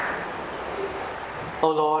O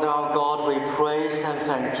Lord our God, we praise and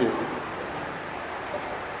thank you,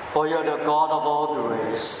 for you are the God of all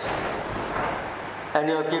grace, and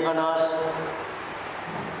you have given us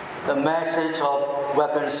the message of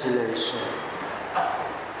reconciliation.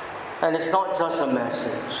 And it's not just a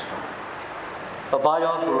message, but by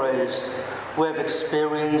your grace, we have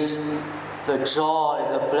experienced the joy,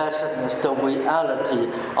 the blessedness, the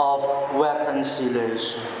reality of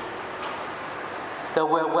reconciliation. That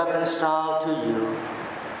we are reconciled to you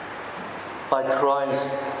by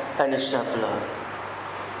Christ and his shed blood.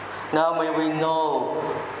 Now may we know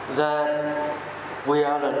that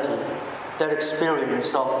reality, that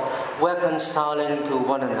experience of reconciling to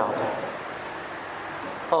one another.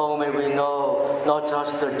 Oh, may we know not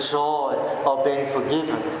just the joy of being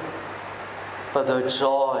forgiven, but the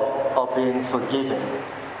joy of being forgiven.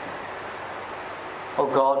 Oh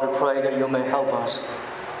God, we pray that you may help us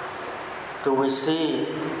to receive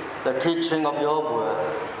the teaching of your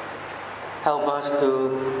word. Help us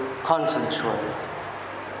to concentrate,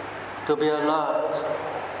 to be alert,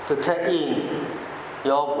 to take in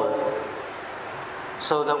your word,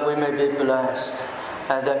 so that we may be blessed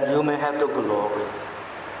and that you may have the glory.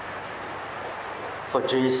 For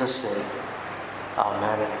Jesus' sake,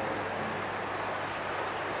 amen.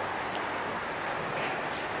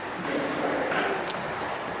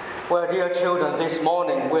 Well, dear children, this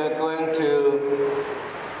morning we are going to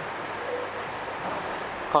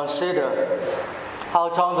consider how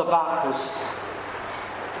John the Baptist,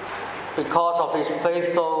 because of his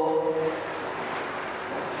faithful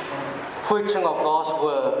preaching of God's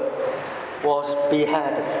word, was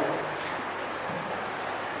beheaded.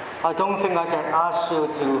 I don't think I can ask you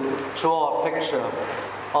to draw a picture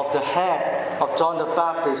of the head of John the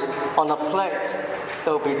Baptist on a plate.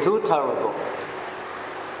 That would be too terrible.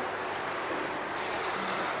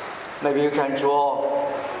 Maybe you can draw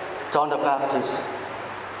John the Baptist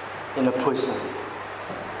in a prison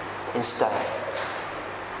instead.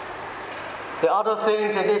 The other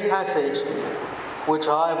things in this passage which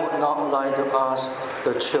I would not like to ask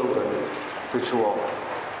the children to draw.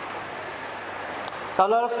 Now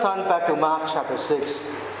let us turn back to Mark chapter 6.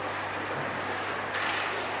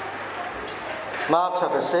 Mark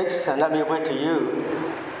chapter 6, and let me read to you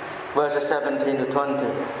verses 17 to 20.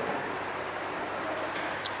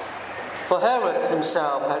 For Herod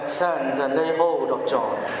himself had sent and laid hold of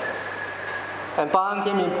John, and bound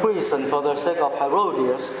him in prison for the sake of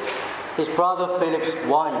Herodias, his brother Philip's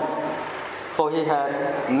wife, for he had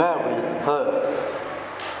married her.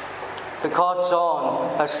 Because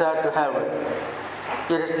John had said to Herod,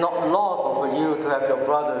 "It is not lawful for you to have your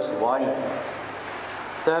brother's wife."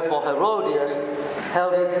 Therefore Herodias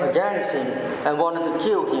held it against him and wanted to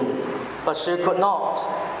kill him, but she could not.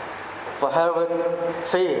 For Herod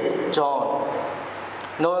feared John,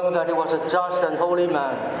 knowing that he was a just and holy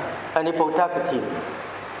man, and he protected him.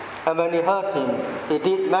 And when he heard him, he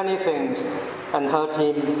did many things and heard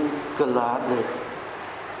him gladly.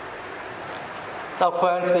 Now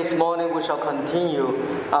friends, this morning we shall continue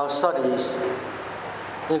our studies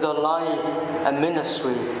in the life and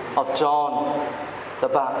ministry of John the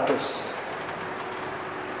Baptist.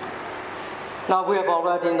 Now we have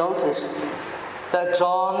already noticed that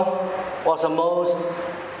John was a most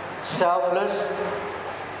selfless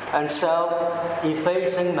and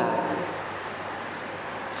self-effacing man.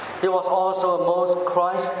 He was also a most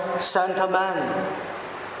Christ-centered man.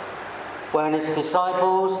 When his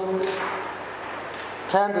disciples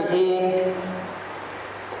came to him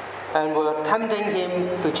and were tempting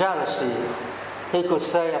him to jealousy, he could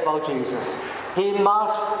say about Jesus, "He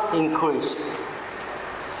must increase,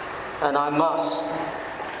 and I must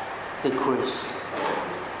decrease."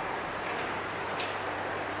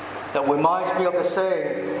 That reminds me of the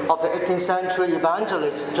saying of the 18th century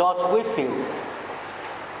evangelist George Whitefield,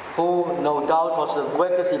 who no doubt was the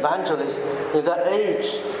greatest evangelist in that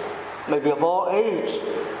age, maybe of all age.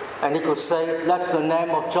 And he could say, "Let the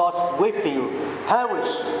name of George Whitefield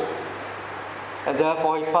perish." And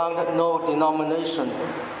therefore he founded no denomination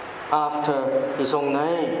after his own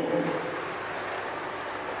name.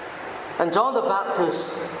 And John the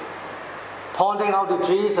Baptist, pointing out to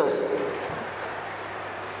Jesus,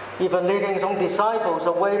 even leading his own disciples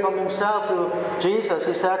away from himself to Jesus,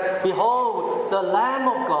 he said, "Behold, the Lamb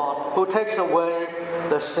of God who takes away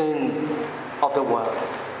the sin of the world."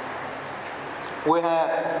 We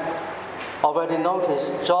have already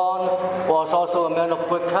noticed John was also a man of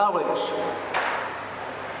great courage.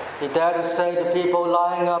 He dared to say to people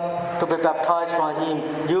lining up to be baptized by him,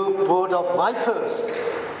 "You brood of vipers,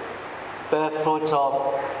 bear fruit of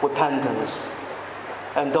repentance,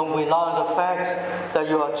 and don't rely on the fact that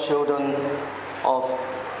you are children of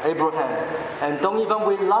Abraham, and don't even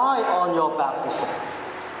rely on your baptism.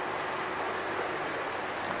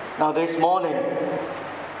 Now this morning,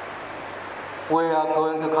 we are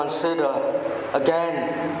going to consider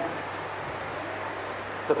again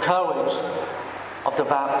the courage of the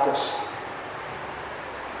Baptist.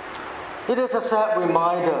 It is a sad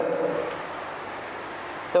reminder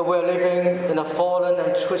that we're living in a fallen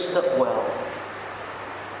and twisted world.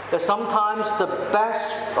 That sometimes the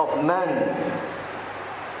best of men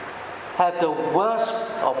have the worst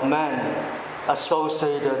of men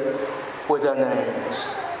associated with their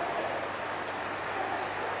names.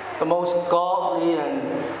 The most godly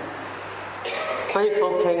and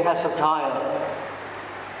faithful King Hezekiah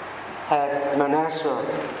had Manasseh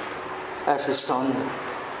as his son.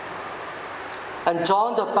 And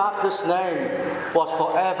John the Baptist's name was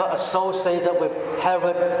forever associated with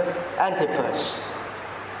Herod Antipas.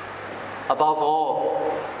 Above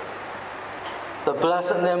all, the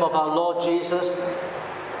blessed name of our Lord Jesus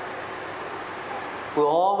will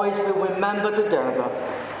always be remembered together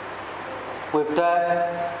with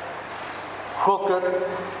that crooked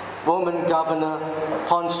Roman governor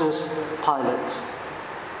Pontius Pilate.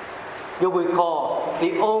 You recall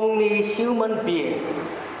the only human being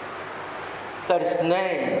that is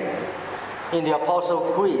named in the Apostle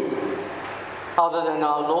Creed other than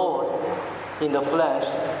our Lord in the flesh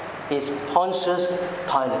is Pontius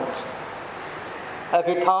Pilate.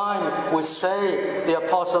 Every time we say the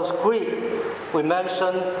Apostles' Creed, we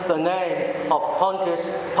mention the name of Pontius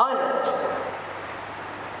Pilate.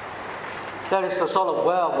 That is the sort of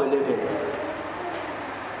world we live in.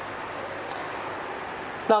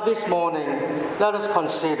 Now this morning, let us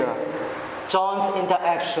consider John's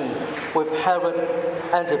interaction with Herod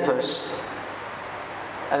Antipas.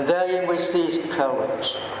 And therein we see his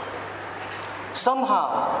courage.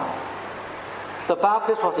 Somehow, the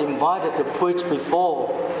Baptist was invited to preach before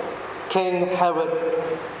King Herod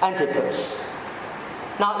Antipas.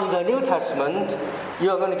 Now in the New Testament, you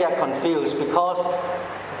are going to get confused because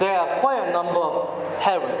there are quite a number of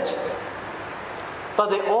Herods. But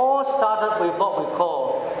they all started with what we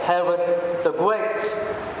call Herod the Great.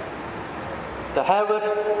 The Herod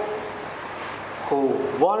who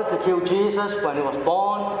wanted to kill Jesus when he was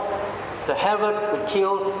born. The Herod who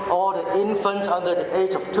killed all the infants under the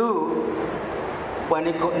age of 2 when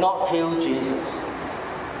he could not kill Jesus.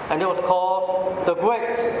 And he was called the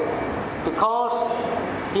Great because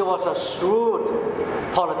he was a shrewd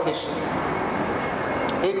politician.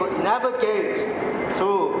 He could navigate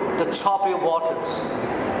through the choppy waters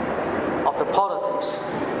of the politics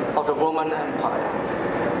of the Roman Empire.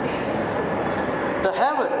 The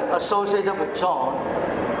Herod associated with John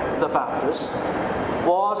the Baptist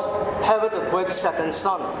was Herod the Great's second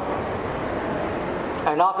son.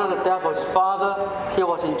 And after the death of his father, he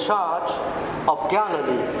was in charge of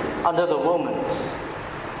Galilee under the Romans.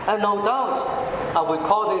 And no doubt, we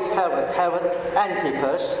call this Herod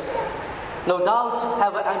Antipas. No doubt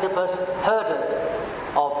Herod Antipas heard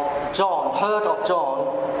of John,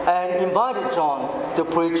 and invited John to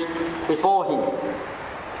preach before him.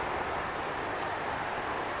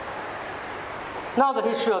 Now the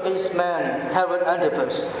history of this man, Herod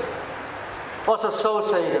Antipas, was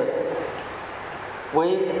associated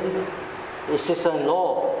with his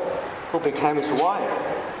sister-in-law, who became his wife.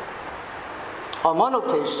 On one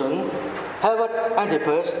occasion, Herod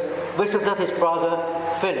Antipas visited his brother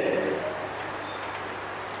Philip.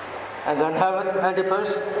 And then Herod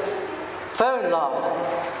Antipas fell in love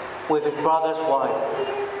with his brother's wife,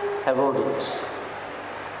 Herodias.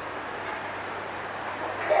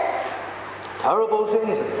 Terrible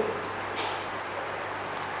things.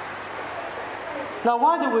 Now,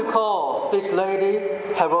 why do we call this lady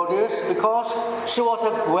Herodias? Because she was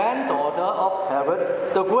a granddaughter of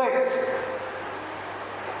Herod the Great.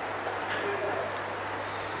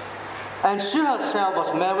 And she herself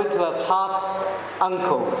was married to her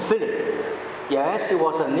half-uncle, Philip. Yes, she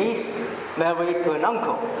was a niece married to an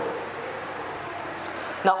uncle.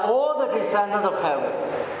 Now, all the descendants of Herod,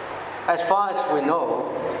 as far as we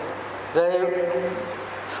know, they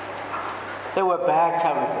were bad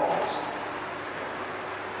characters.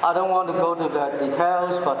 I don't want to go to the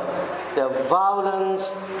details, but their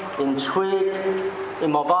violence, intrigue,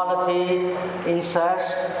 immorality,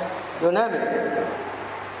 incest, you name it.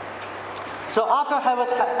 So after Herod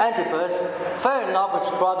Antipas fell in love with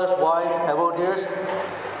his brother's wife, Herodias,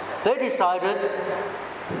 they decided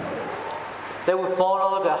they would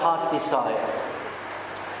follow their heart's desire.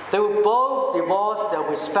 They would both divorce their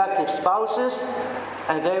respective spouses,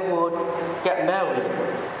 and they would get married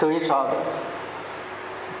to each other.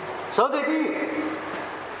 So they did.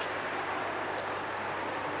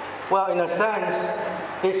 Well, in a sense,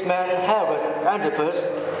 this man Herod Antipas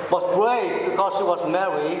was brave because he was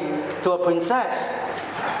married to a princess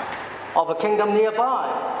of a kingdom nearby.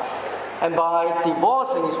 And by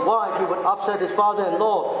divorcing his wife, he would upset his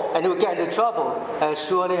father-in-law and he would get into trouble, as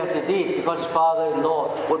surely as he did, because his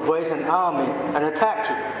father-in-law would raise an army and attack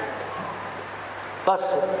him. But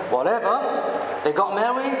whatever, they got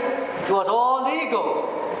married, it was all legal.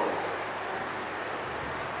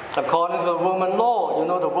 According to the Roman law,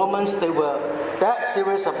 the Romans, they were that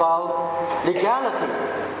serious about legality.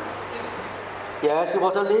 Yes, it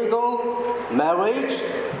was a legal marriage,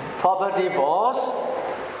 proper divorce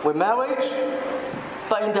with marriage,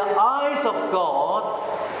 but in the eyes of God,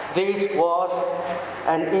 this was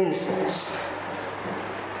an incest.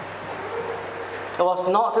 It was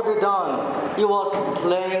not to be done. It was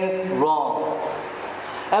plain wrong.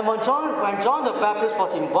 And when John the Baptist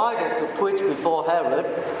was invited to preach before Herod,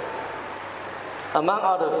 among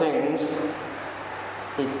other things,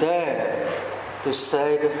 he dared to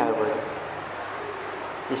say to Herod,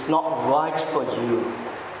 "It's not right for you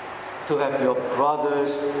to have your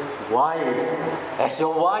brother's wife as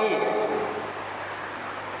your wife."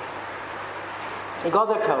 He got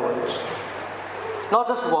the courage. Not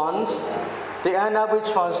just once. The NIV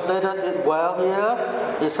translated it well here.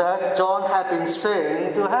 It says John had been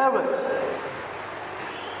saying to Herod.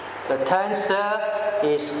 The tense there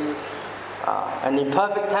is an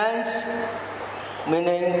imperfect tense,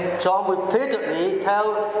 meaning John repeatedly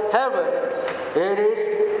tells Herod, it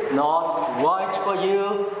is not right for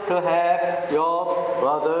you to have your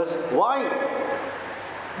brother's wife.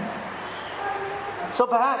 So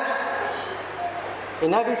perhaps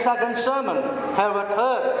in every second sermon Herod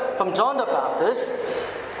heard from John the Baptist,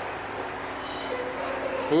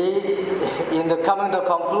 in the coming to the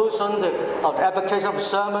conclusion of the application of the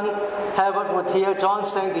sermon, Herod would hear John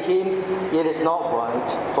saying to him, "It is not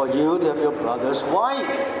right for you to have your brother's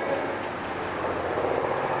wife."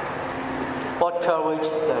 What courage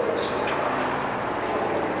that is.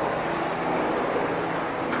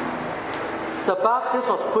 The Baptist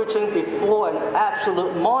was preaching before an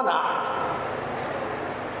absolute monarch.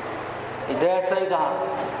 He dare say that.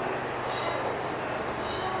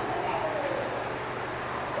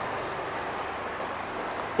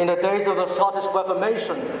 In the days of the Scottish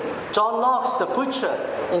Reformation, John Knox, the preacher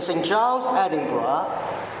in St. Giles, Edinburgh,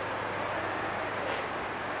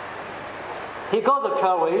 he got the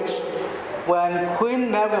courage when Queen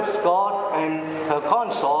Mary of Scots and her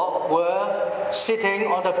consort were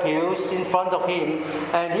sitting on the pews in front of him,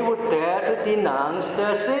 and he would dare to denounce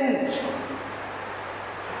their sins.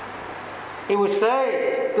 He would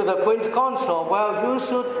say to the Queen's consort, "Well, you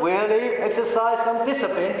should really exercise some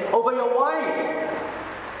discipline over your wife."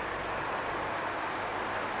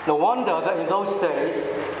 No wonder that in those days,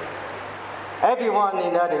 everyone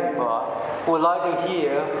in Edinburgh would like to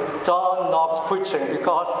hear John Knox preaching,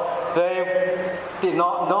 because they did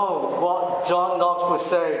not know what John Knox would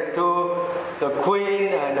say to the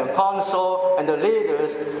Queen and the consort and the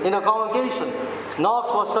leaders in the congregation.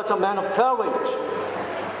 Knox was such a man of courage.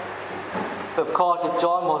 Of course, if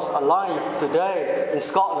John was alive today in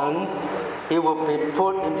Scotland, he would be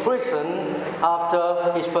put in prison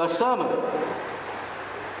after his first sermon.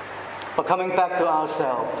 But coming back to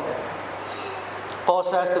ourselves, Paul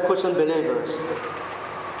says to Christian believers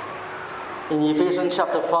in Ephesians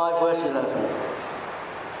chapter 5, verse 11,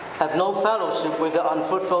 "Have no fellowship with the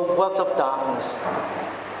unfruitful works of darkness,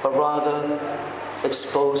 but rather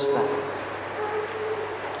expose them."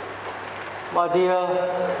 My dear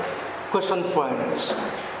Christian friends,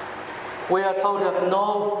 we are told to have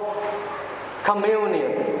no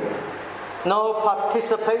communion, no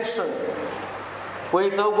participation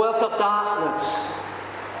with the works of darkness.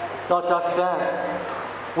 Not just that,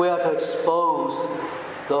 we are to expose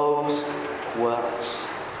those works.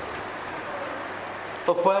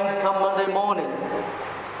 So friends, come Monday morning,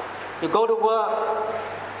 you go to work,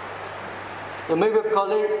 you meet with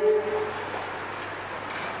colleagues,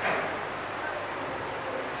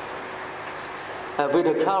 have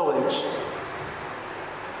the courage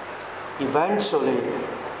eventually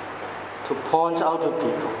to point out to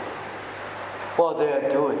people what they are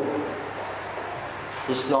doing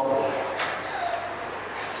is not right.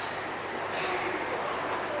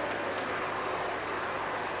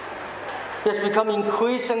 It's become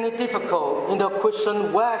increasingly difficult in the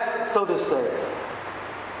Christian West, so to say,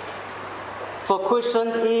 for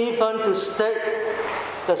Christians even to state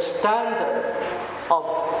the standard of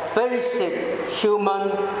basic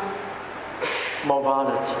human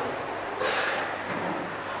morality.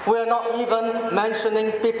 We are not even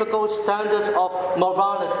mentioning biblical standards of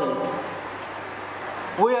morality.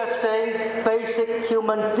 We are saying basic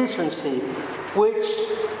human decency, which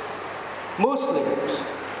Muslims,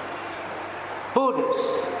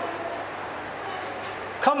 Buddhists,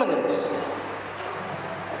 communists,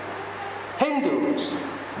 Hindus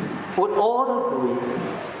would all agree.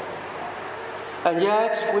 And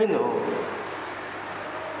yet we know,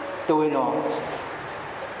 do we not?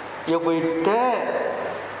 If we dare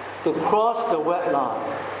to cross the red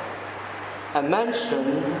line and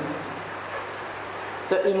mention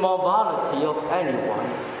the immorality of anyone,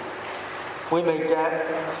 we may get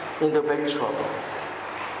into big trouble.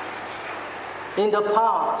 In the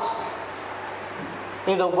past,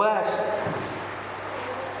 in the West,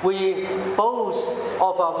 we boast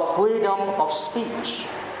of our freedom of speech.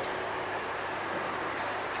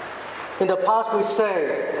 In the past we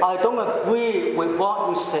say, I don't agree with what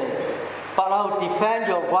you say, but I'll defend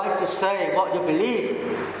your right to say what you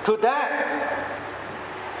believe to death.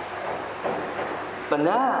 But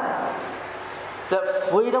now, that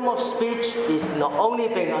freedom of speech is not only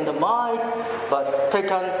being undermined, but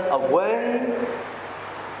taken away.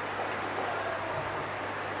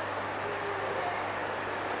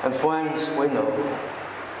 And friends, we know,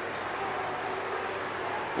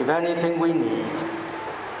 if anything we need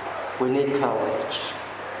courage,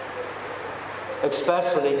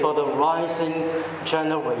 especially for the rising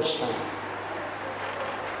generation.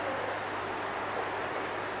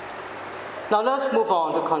 Now let's move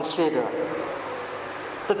on to consider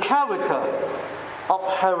the character of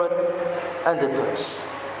Herod Antipas.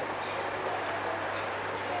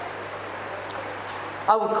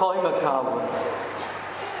 I would call him a coward,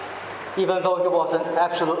 even though he was an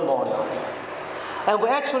absolute monarch. And we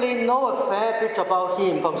actually know a fair bit about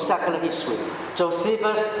him from secular history.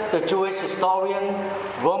 Josephus, the Jewish historian,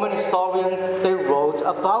 Roman historian, they wrote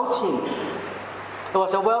about him. He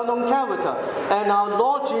was a well-known character. And our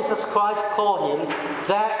Lord Jesus Christ called him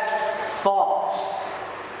that fox.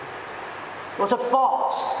 He was a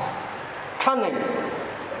fox, cunning,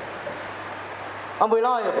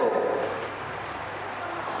 unreliable.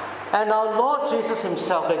 And our Lord Jesus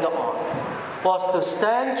himself later on was to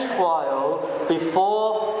stand trial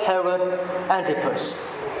before Herod Antipas,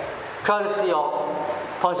 courtesy of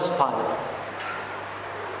Pontius Pilate.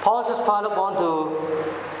 Pontius Pilate wanted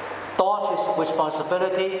to dodge his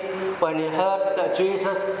responsibility. When he heard that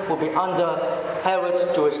Jesus would be under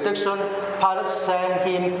Herod's jurisdiction, Pilate sent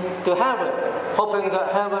him to Herod, hoping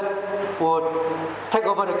that Herod would take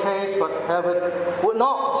over the case, but Herod would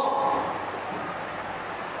not.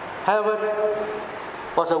 Herod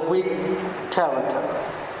was a weak character.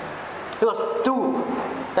 He was duped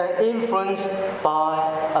and influenced by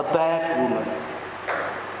a bad woman.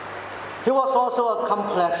 He was also a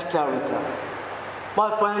complex character.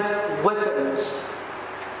 My friends, wickedness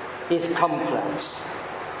is complex.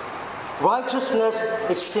 Righteousness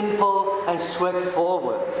is simple and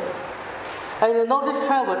straightforward. And you notice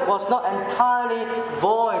Herod was not entirely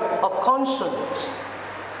void of conscience.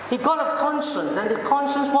 He got a conscience, and the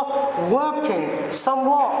conscience was working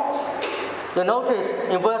somewhat. You notice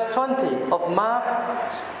in verse 20 of Mark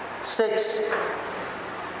 6,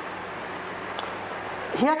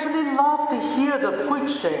 he actually loved to hear the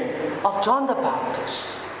preaching of John the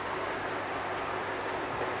Baptist.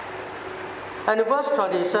 And in verse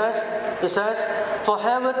 20 it says, for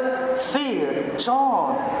Herod feared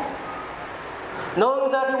John,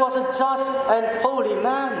 knowing that he was a just and holy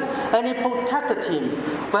man, and he protected him.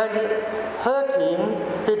 When he heard him,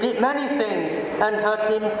 he did many things and heard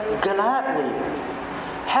him gladly.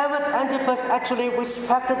 Herod Antipas actually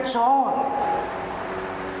respected John.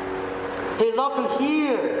 He loved to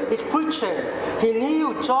hear his preaching. He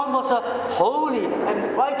knew John was a holy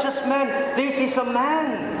and righteous man. This is a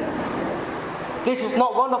man. This is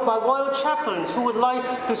not one of my royal chaplains who would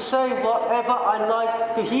like to say whatever I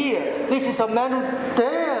like to hear. This is a man who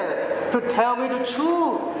dared to tell me the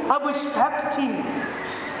truth. I respect him.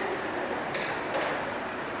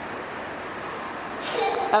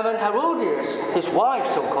 And when Herodias, his wife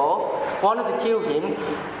so-called, wanted to kill him,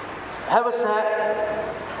 Herod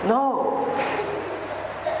said, no,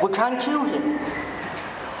 we can't kill him.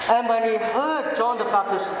 And when he heard John the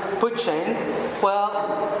Baptist preaching,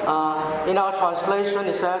 in our translation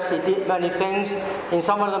it says he did many things. In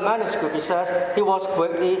some of the manuscripts it says he was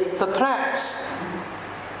greatly perplexed.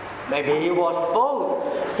 Maybe he was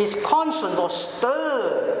both. His conscience was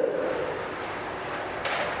stirred.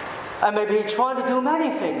 And maybe he tried to do many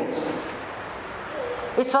things.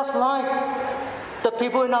 It's just like the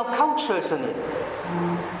people in our culture, isn't it?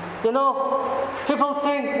 You know, people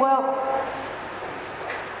think,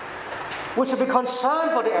 we should be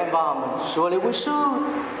concerned for the environment. Surely we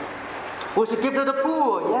should. We should give to the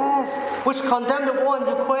poor, yes. We should condemn the war in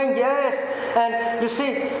Ukraine, yes. And you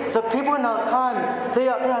see, the people in our time, they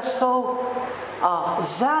are so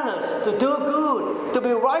zealous to do good, to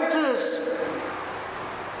be righteous,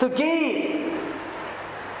 to give.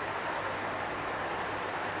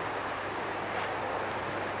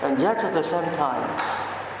 And yet at the same time,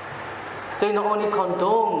 they not only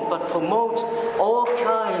condone but promote all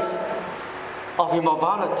kinds of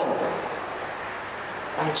immorality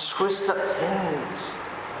and twisted things.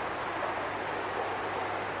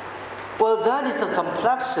 Well, that is the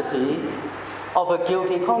complexity of a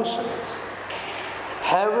guilty conscience.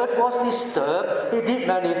 Herod was disturbed. He did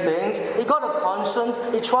many things. He got a conscience.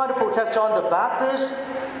 He tried to protect John the Baptist.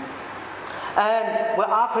 And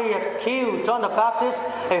after he had killed John the Baptist,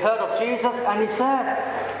 he heard of Jesus, and he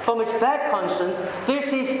said, from his bad conscience,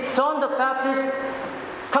 this is John the Baptist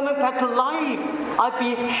coming back to life. I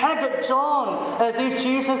beheaded John, and this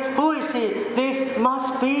Jesus, who is he? This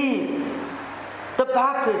must be the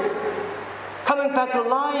Baptist coming back to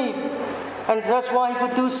life. And that's why he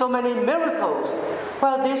could do so many miracles.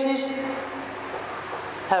 Well, this is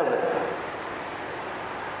Herod.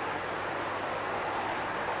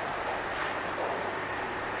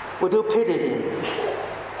 We do pity him,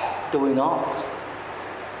 do we not?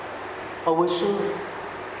 Or we should.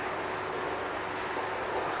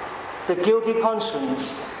 The guilty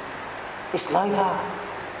conscience is like that.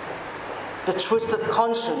 The twisted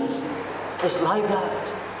conscience is like that.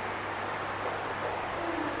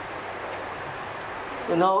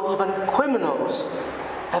 You know, even criminals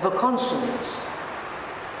have a conscience.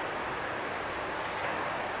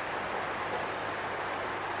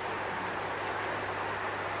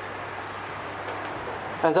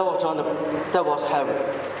 And that was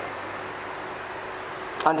Herod.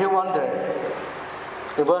 Until one day,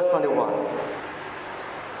 in verse 21,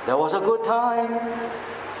 there was a good time,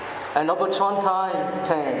 and opportune time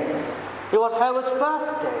came. It was Herod's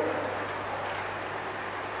birthday.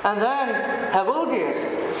 And then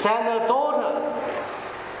Herodias sent her daughter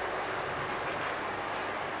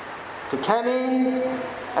to come in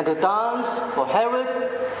and to dance for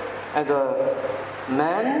Herod and the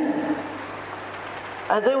men.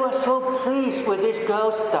 And they were so pleased with this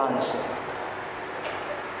girl's dancing.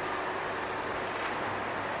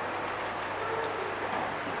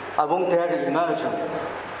 I won't dare to imagine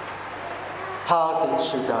how did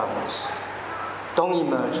she dance. Don't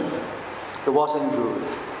imagine. It wasn't good.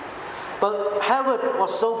 But Herod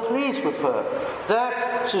was so pleased with her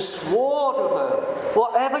that she swore to her,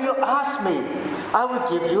 whatever you ask me, I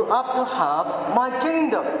will give you up to half my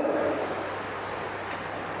kingdom.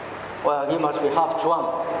 Well, he must be half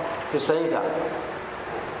drunk to say that.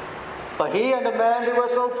 But he and the man, they were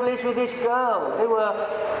so pleased with this girl. They were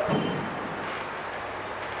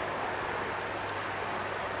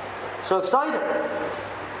so excited.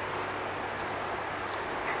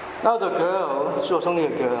 Now the girl, she was only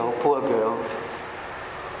a girl, poor girl.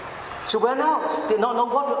 She went out, did not know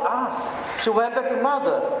what to ask. She went back to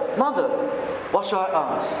mother. Mother, what shall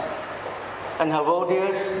I ask? And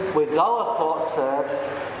Herodias, without a thought, said,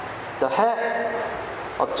 the head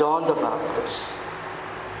of John the Baptist.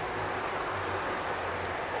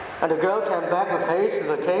 And the girl came back with haste to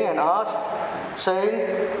the king and asked,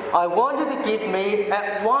 saying, I want you to give me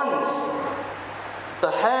at once the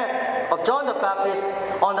head of John the Baptist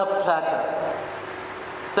on a platter.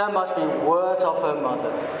 That must be words of her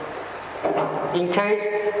mother. In case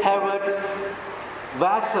Herod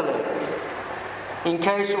vacillated, in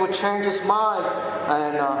case he would change his mind.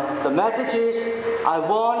 And the message is, I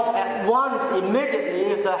want at once,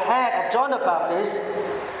 immediately, the head of John the Baptist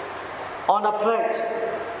on a plate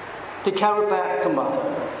to carry back to mother.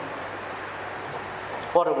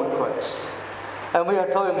 What a request. And we are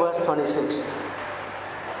told in verse 26,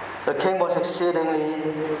 the king was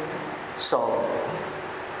exceedingly sorry.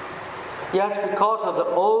 Yet because of the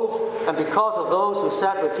oath and because of those who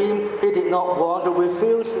sat with him, he did not want to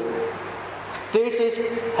refuse it. This is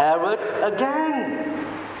Herod again,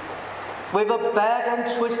 with a bad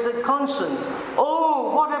and twisted conscience.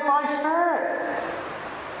 Oh, what have I said?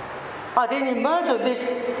 I didn't imagine this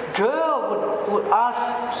girl would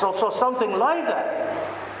ask for something like that.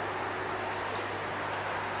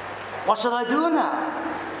 What shall I do now?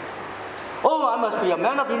 Oh, I must be a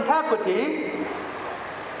man of integrity.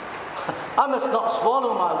 I must not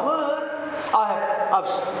swallow my word. I've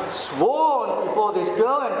sworn before this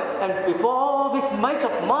girl and before all these mates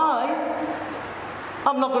of mine.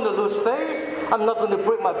 I'm not going to lose face. I'm not going to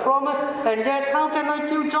break my promise. And yet, how can I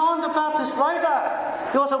kill John the Baptist like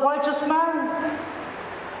that? He was a righteous man.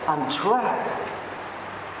 I'm trapped.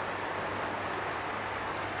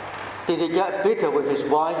 Did he get bitter with his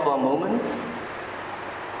wife for a moment?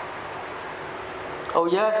 Oh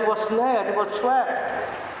yes, he was snared, he was trapped.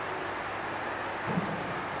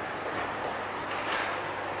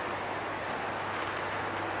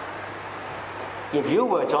 If you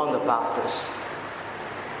were John the Baptist,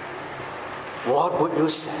 what would you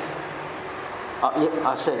say?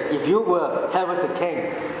 I said, if you were Herod the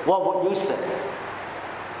king, what would you say?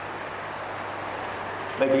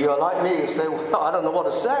 Maybe you're like me, you say, well, I don't know what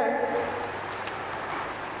to say.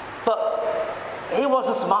 But he was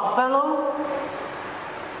a smart fellow.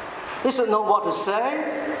 He should know what to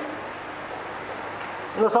say.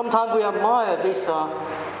 Sometimes we admire these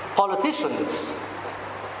politicians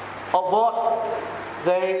of what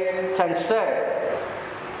they can say.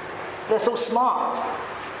 They're so smart.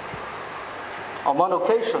 On one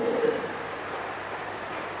occasion,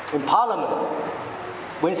 in Parliament,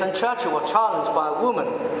 Winston Churchill was challenged by a woman.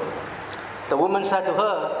 The woman said to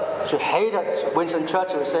her, she hated Winston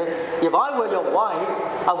Churchill, she said, if I were your wife,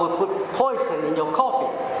 I would put poison in your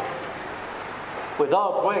coffee.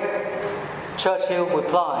 Without a break, Churchill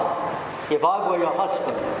replied, if I were your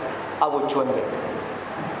husband, I would drink it.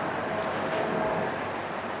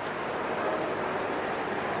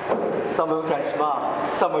 Some of you can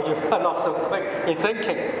smile, some of you are not so quick in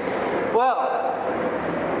thinking. Well,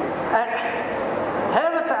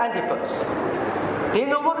 Herod the Antipas didn't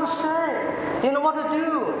know what to say, didn't know what to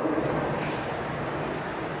do.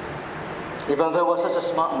 Even though he was such a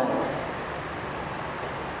smart man,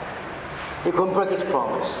 he couldn't break his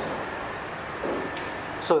promise.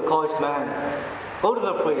 So he called his man, go to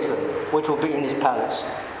the prison, which will be in his palace.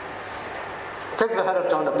 Take the head of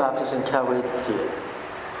John the Baptist and carry it here.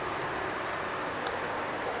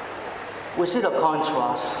 We see the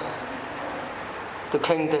contrast to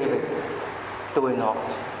King David, do we not?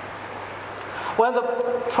 When the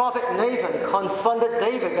prophet Nathan confronted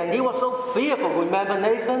David, and he was so fearful, remember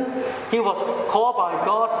Nathan? He was called by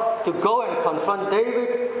God to go and confront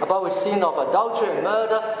David about his sin of adultery and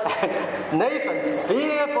murder, and Nathan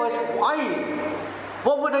feared for his wife.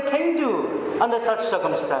 What would a king do under such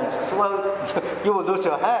circumstances? Well, you will lose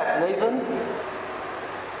your head, Nathan.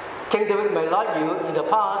 King David may like you in the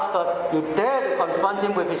past, but you dare to confront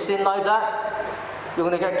him with his sin like that, you're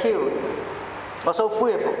going to get killed. Or so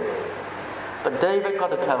fearful. But David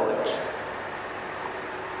got the courage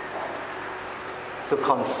to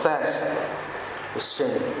confess his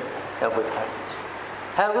sin and repent.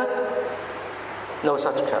 Herod, no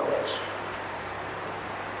such courage.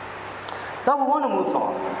 Now we want to move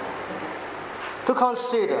on to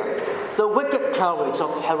consider the wicked courage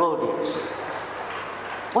of Herodias.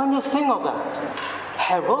 When you think of that,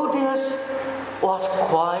 Herodias was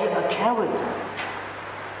quite a character.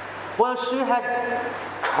 Well, she had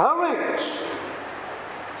courage.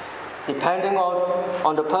 Depending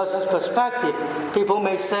on the person's perspective, people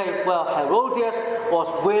may say, well, Herodias was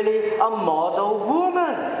really a model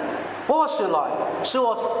woman. What was she like? She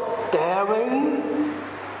was daring.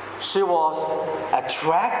 She was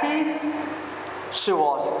attractive. She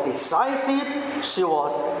was decisive. She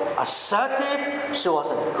was assertive. She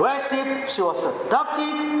was aggressive. She was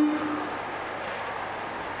seductive.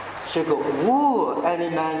 She could woo any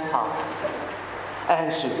man's heart.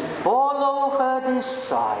 And she followed her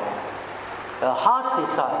desire, her heart's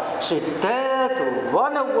desire. She dared to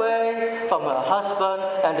run away from her husband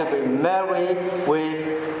and to be married with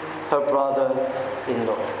her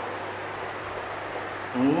brother-in-law.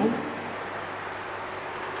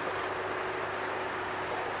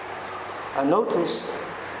 I notice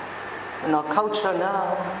in our culture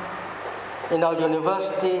now, in our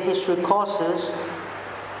university history courses,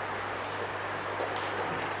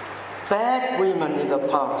 bad women in the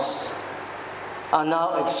past are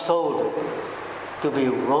now extolled to be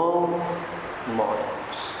role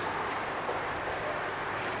models.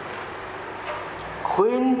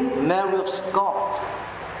 Queen Mary of Scots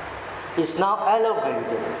is now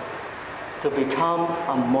elevated to become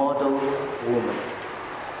a model woman.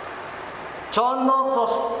 John Knox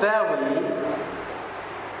was buried,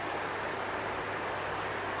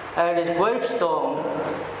 and his gravestone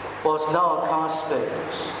was now a cast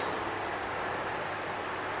space.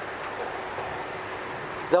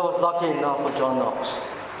 That was lucky enough for John Knox.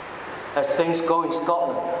 As things go in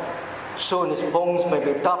Scotland, soon his bones may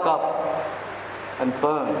be dug up and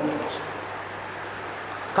burned.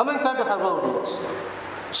 Coming back to Herodias,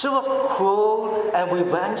 she was cruel and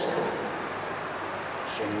revengeful.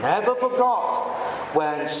 She never forgot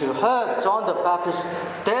when she heard John the Baptist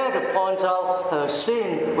dared to point out her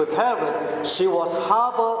sin with Herod, she was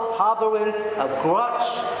harboring a grudge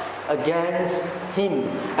against him,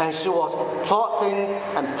 and she was plotting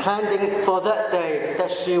and planning for that day that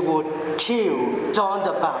she would kill John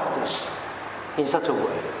the Baptist in such a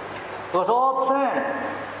way. It was all planned.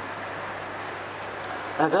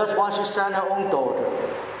 And that's why she sent her own daughter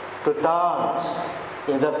to dance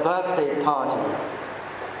in the birthday party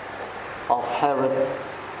of Herod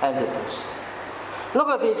Antipas. Look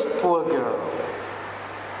at this poor girl,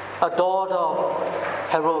 a daughter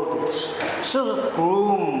of Herodias. She was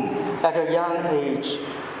groomed at a young age,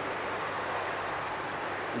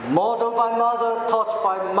 modeled by mother, taught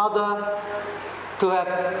by mother, to have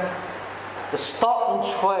the stock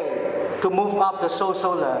in trade, to move up the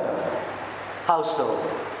social ladder. How so?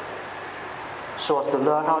 She was to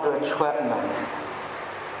learn how to attract men.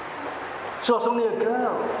 She was only a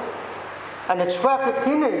girl, and attractive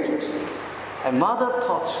teenagers. And mother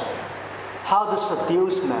taught her how to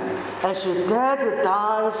seduce men, and she dared to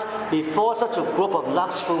dance before such a group of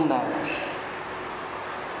lustful men.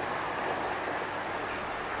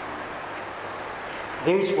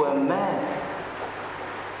 These were men,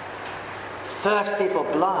 thirsty for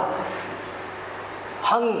blood,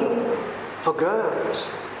 hungry for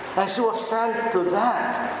girls. And she was sent to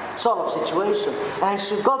that sort of situation. And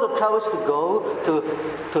she got the courage to go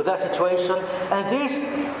to that situation. And this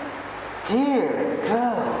dear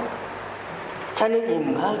girl, can you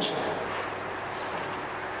imagine?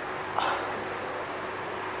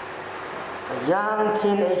 A young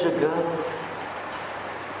teenager girl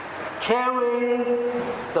carrying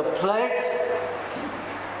the plate.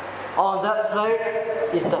 On that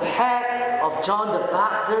plate is the head of John the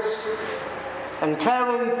Baptist, and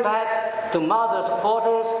carrying back to mother's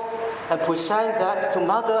quarters and present that to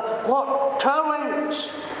mother. What courage!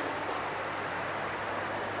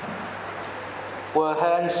 Were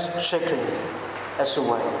her hands shaking as she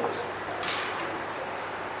went.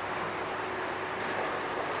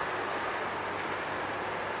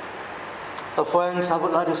 So friends, I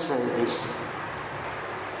would like to say this.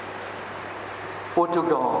 Would to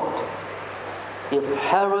God, if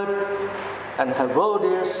Herod and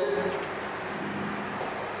Herodias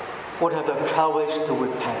would have the courage to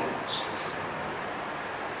repent.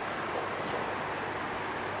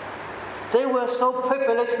 They were so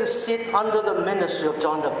privileged to sit under the ministry of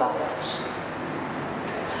John the Baptist.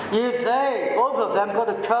 If they, both of them, got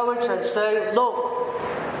the courage and say, look,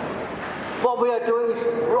 what we are doing is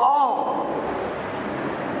wrong,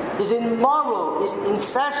 is immoral, is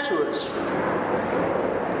incestuous.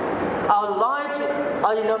 Our lives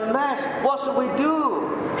are in a mess. What should we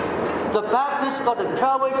do? The Baptists got the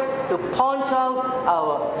courage to point out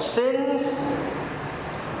our sins.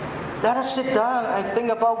 Let us sit down and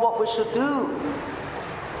think about what we should do.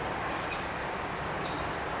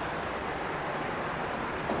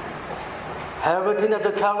 Herod didn't have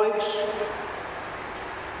the courage.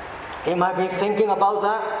 He might be thinking about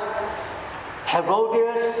that.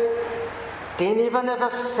 Herodias didn't even have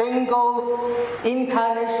a single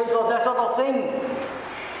incarnation for that sort of thing.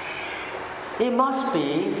 It must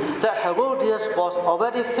be that Herodias was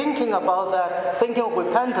already thinking about that, thinking of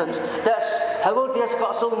repentance, that Herodias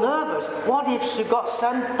got so nervous. What if she got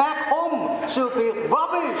sent back home? She would be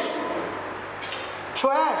rubbish,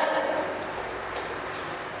 trash.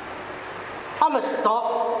 I must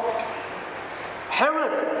stop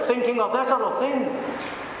Herod thinking of that sort of thing.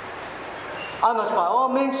 I must by all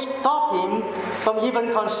means stop him from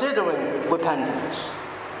even considering repentance.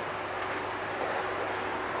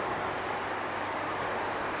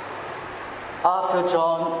 After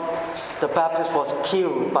John the Baptist was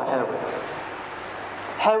killed by Herod,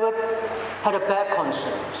 Herod had a bad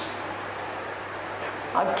conscience.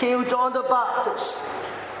 I killed John the Baptist.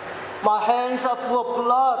 My hands are full of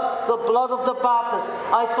blood, the blood of the Baptist.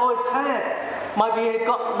 I saw his head. Maybe he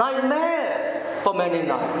got nightmare for many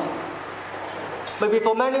nights. Maybe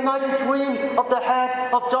for many nights he dreamed of the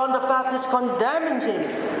head of John the Baptist condemning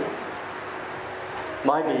him.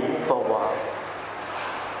 Maybe for a while.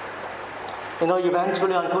 You know,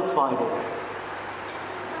 eventually on Good Friday,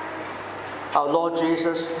 our Lord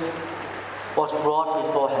Jesus was brought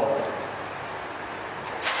before Herod.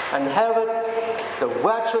 And Herod, the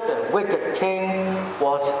wretched and wicked king,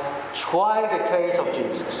 was trying the case of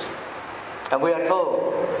Jesus. And we are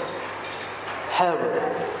told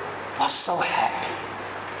Herod was so happy.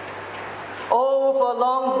 Oh, for a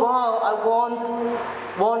long while I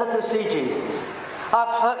wanted to see Jesus.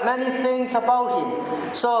 I've heard many things about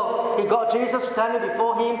him. So he got Jesus standing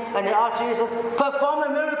before him and he asked Jesus, perform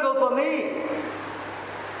a miracle for me.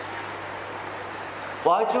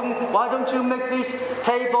 Why don't you make this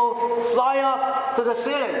table fly up to the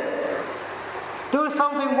ceiling? Do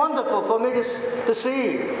something wonderful for me to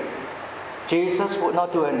see. Jesus would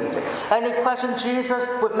not do anything. And he questioned Jesus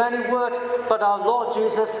with many words, but our Lord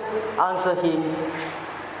Jesus answered him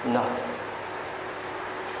nothing.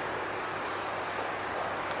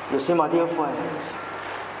 You see, my dear friends,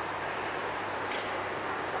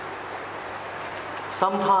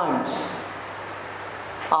 sometimes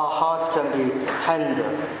our hearts can be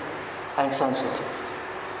tender and sensitive.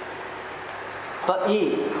 But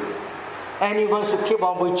if anyone should keep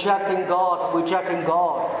on rejecting God,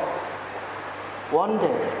 one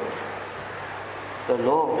day the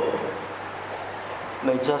Lord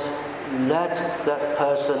may just let that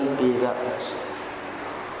person be that person.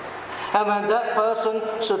 And when that person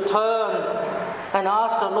should turn and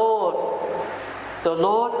ask the Lord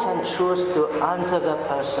can choose to answer that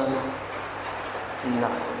person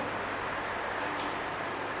nothing.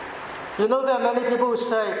 You know, there are many people who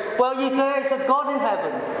say, well, if there is a God in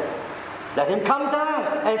heaven, let him come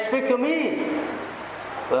down and speak to me.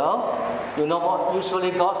 Well, you know what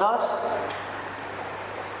usually God does?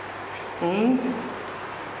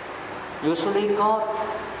 Usually God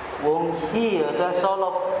won't hear that sort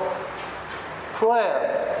of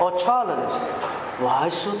prayer or challenge. Why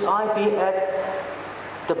should I be at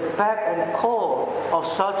the beck and call of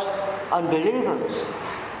such unbelievers?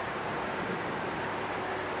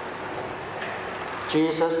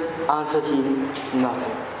 Jesus answered him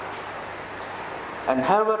nothing. And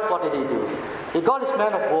Herod, what did he do? He got his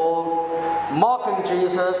men of war, mocking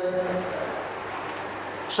Jesus,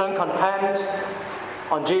 showing contempt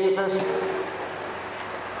on Jesus,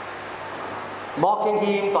 mocking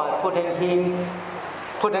him by putting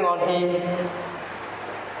on him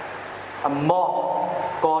a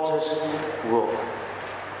mock gorgeous robe.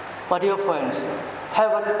 My dear friends,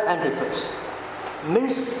 Herod Antipas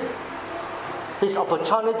missed his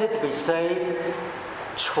opportunity to be saved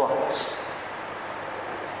twice.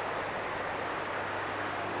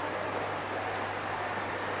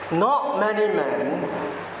 Not many men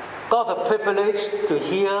got the privilege to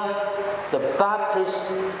hear the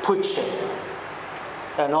Baptist preaching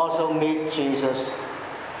and also meet Jesus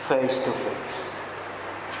face to face.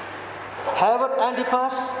 Herod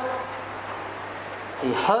Antipas,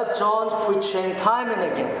 he heard John's preaching time and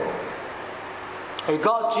again. He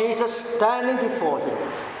got Jesus standing before him,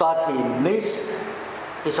 but he missed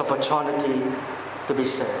his opportunity to be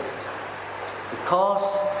saved because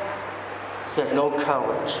he had no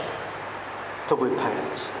courage to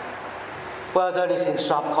repent. Well, that is in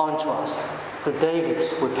sharp contrast to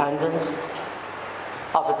David's repentance.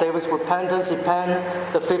 After David's repentance, he penned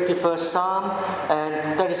the 51st Psalm,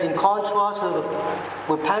 and that is in contrast to the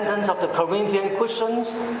repentance of the Corinthian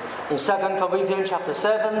Christians in 2 Corinthians chapter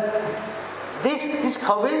 7. These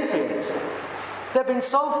Corinthians, they've been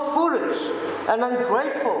so foolish and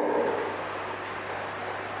ungrateful.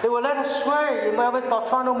 They were led astray in various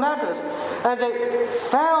doctrinal matters, and they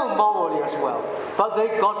fell morally as well. But they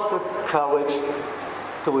got the courage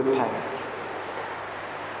to repent.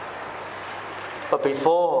 But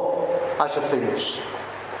before I should finish,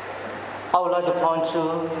 I would like to point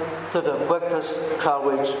you to the greatest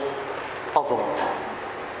courage of all.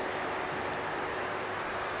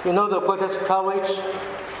 You know the greatest courage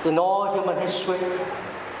in all human history?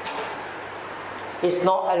 It's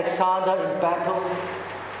not Alexander in battle,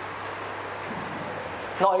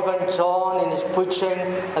 not even John in his preaching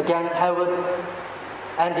against Herod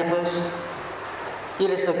Antipas. It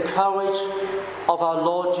is the courage of our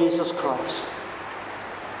Lord Jesus Christ.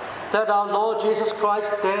 That our Lord Jesus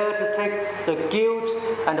Christ dared to take the guilt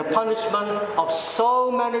and the punishment of so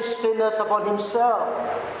many sinners upon himself.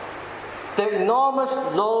 The enormous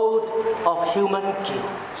load of human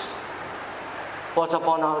guilt was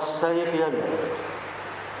upon our Savior Lord.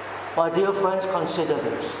 My dear friends, consider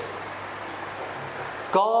this.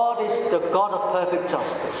 God is the God of perfect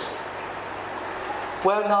justice.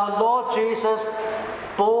 When our Lord Jesus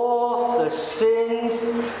bore the sins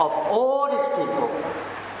of all his people,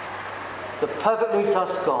 the perfectly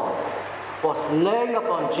just God was laying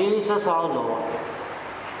upon Jesus our Lord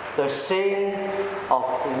the sin of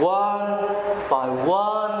one by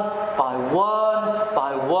one by one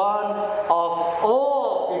by one of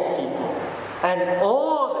all his people and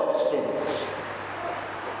all their sins.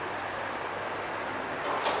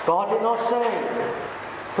 God did not say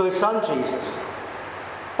to his son Jesus,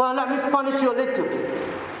 well, let me punish you a little bit,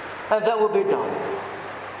 and that will be done.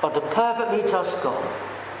 But the perfectly just God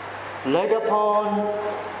laid upon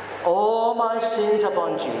all my sins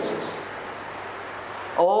upon Jesus,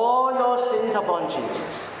 all your sins upon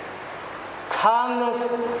Jesus, countless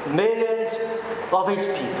millions of his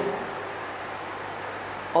people.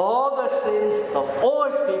 All the sins of all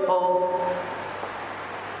his people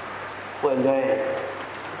were laid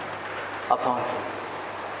upon him.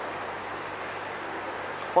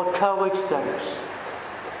 What courage that is.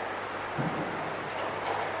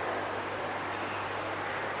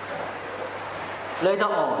 Later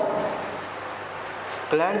on,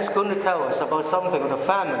 Glenn's going to tell us about something of the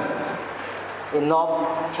famine in North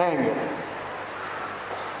Kenya.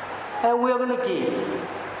 And we are going to give.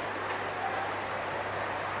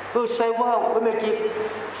 We'll say, well, we may give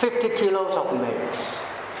 50 kilos of maize,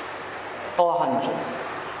 or 100.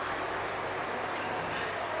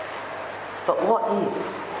 But what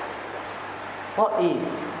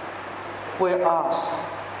if we're asked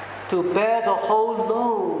to bear the whole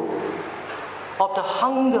load of the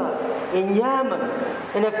hunger in Yemen,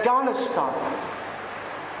 in Afghanistan,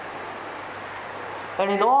 and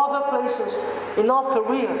in all the places in North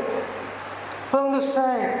Korea? We're going to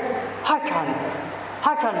say, I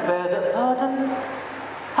can't bear that burden.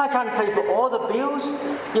 I can't pay for all the bills.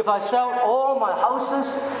 If I sell all my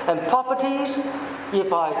houses and properties,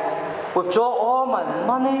 if I withdraw all my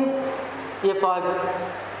money, if I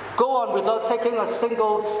go on without taking a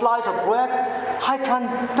single slice of bread, I can't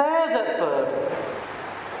bear that burden.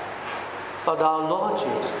 But our Lord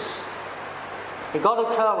Jesus, He got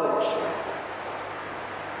the courage,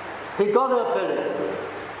 He got the ability,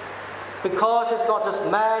 because it's not just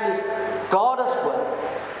man, it's God as well.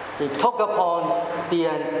 He took upon the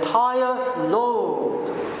entire load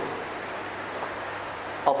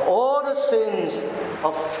of all the sins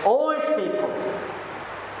of all his people.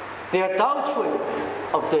 The adultery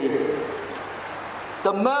of David,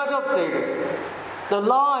 the murder of David, the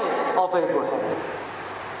lie of Abraham,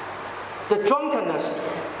 the drunkenness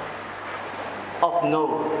of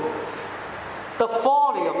Noah, the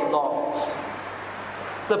folly of Lot,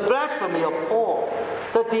 the blasphemy of Paul,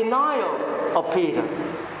 the denial of Peter,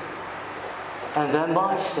 and then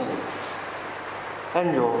my sins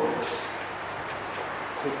and yours.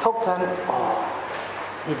 He took them all.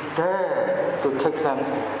 He dared to take them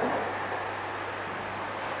all.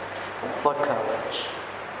 What courage.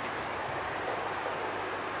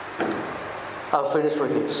 I'll finish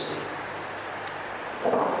with this.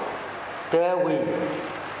 Dare we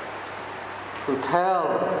to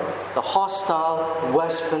tell the hostile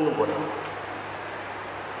Western world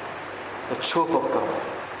the truth of God,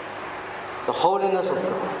 the holiness of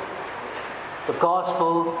God, the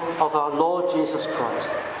gospel of our Lord Jesus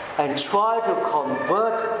Christ, and try to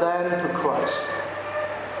convert them to Christ?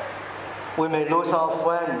 We may lose our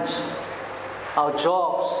friends, our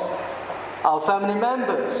jobs, our family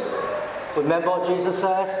members. Remember what Jesus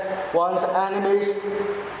says, one's enemies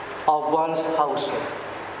of one's household.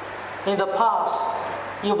 In the past,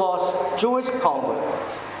 it was Jewish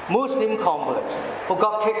converts, Muslim converts who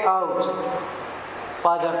got kicked out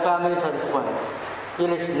by their families and friends. It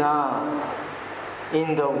is now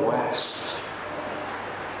in the West.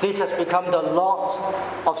 This has become the lot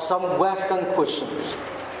of some Western Christians.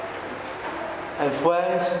 And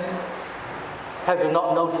friends, have you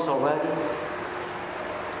not noticed already?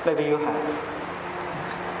 Maybe you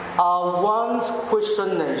have. Our once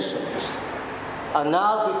Christian nations are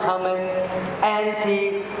now becoming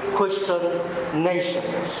anti-Christian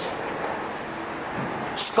nations.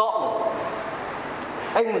 Scotland,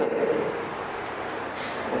 England,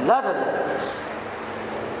 the Netherlands,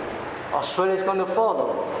 Australia is going to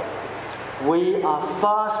follow. We are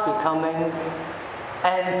fast becoming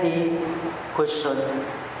anti-Christian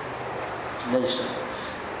nations.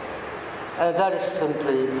 And that is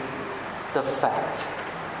simply the fact.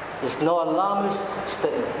 It's no alarmist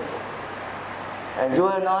statement. And you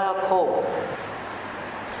and I are called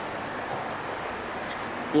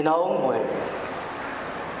in our own way,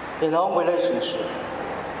 in our own relationship,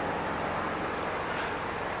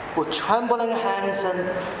 with trembling hands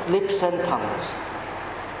and lips and tongues,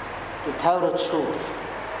 to tell the truth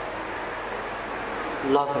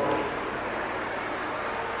lovingly,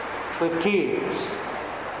 with tears,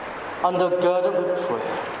 undergirded with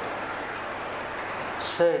prayer,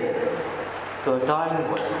 saying to a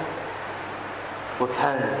dying world,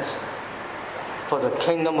 repent, for the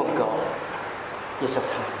kingdom of God is at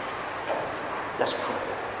hand. Let's pray.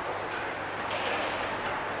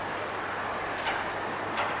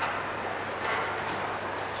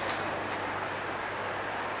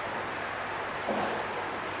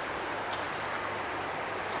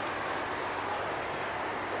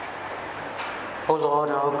 O Lord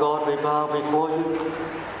our God, we bow before you,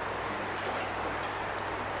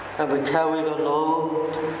 and we carry the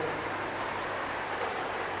load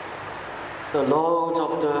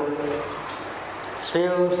of the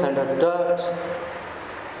filth and the dirt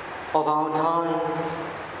of our time,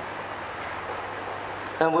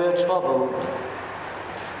 and we are troubled,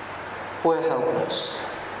 we're helpless.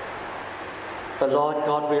 But Lord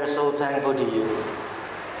God, we are so thankful to you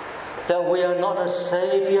that we are not the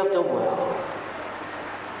Savior of the world.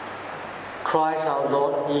 Christ our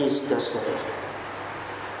Lord is the Savior.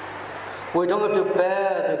 We don't have to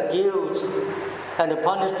bear the guilt and the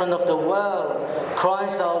punishment of the world.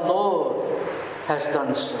 Christ our Lord has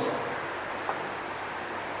done so.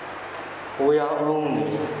 We are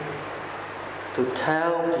only to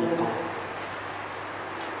tell people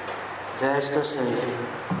there's the Savior,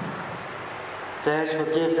 there's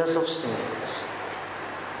forgiveness of sins,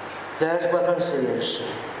 there's reconciliation,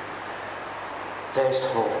 there's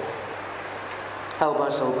hope. Help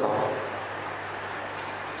us, O God,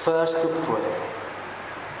 first to pray,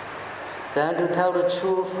 then to tell the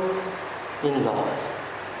truth in love.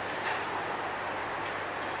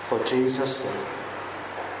 For Jesus' sake,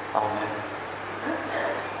 Amen.